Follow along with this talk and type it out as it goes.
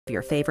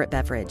your favorite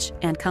beverage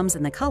and comes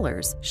in the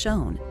colors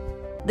shown.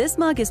 This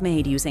mug is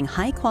made using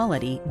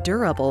high-quality,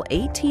 durable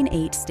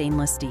 18/8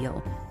 stainless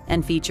steel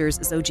and features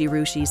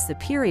Zojirushi's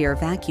superior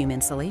vacuum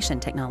insulation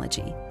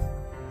technology.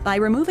 By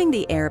removing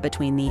the air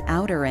between the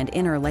outer and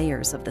inner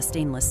layers of the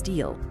stainless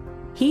steel,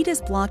 heat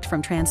is blocked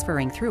from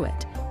transferring through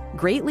it,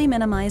 greatly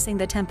minimizing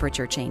the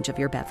temperature change of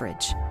your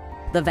beverage.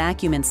 The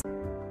vacuum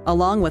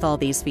Along with all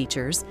these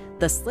features,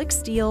 the slick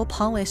steel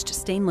polished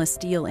stainless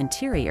steel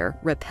interior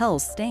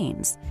repels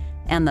stains,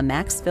 and the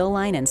max fill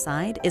line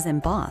inside is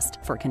embossed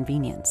for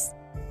convenience.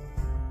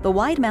 The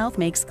wide mouth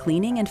makes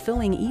cleaning and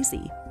filling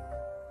easy.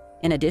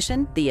 In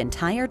addition, the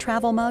entire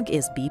travel mug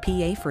is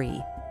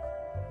BPA-free.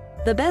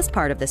 The best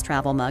part of this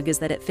travel mug is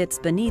that it fits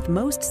beneath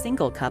most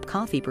single-cup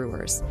coffee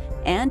brewers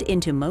and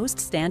into most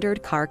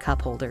standard car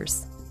cup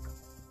holders.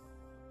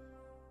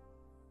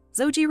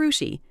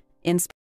 Zojirushi,